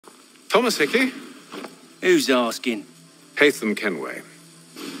Thomas Hickey? Who's asking? Haytham Kenway.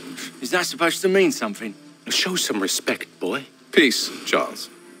 Is that supposed to mean something? Show some respect, boy. Peace, Charles.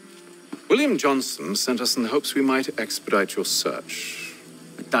 William Johnson sent us in the hopes we might expedite your search.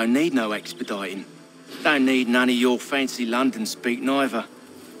 I don't need no expediting. Don't need none of your fancy London speak neither.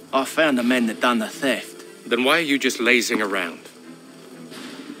 I found the men that done the theft. Then why are you just lazing around?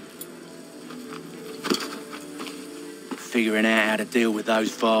 Figuring out how to deal with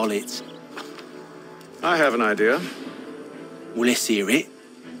those varlets. I have an idea. Well, let's hear it.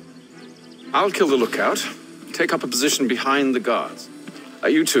 I'll kill the lookout, take up a position behind the guards.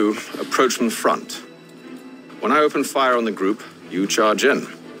 You two approach from the front. When I open fire on the group, you charge in.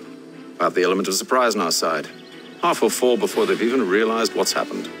 We'll have the element of surprise on our side. Half will fall before they've even realized what's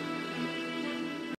happened.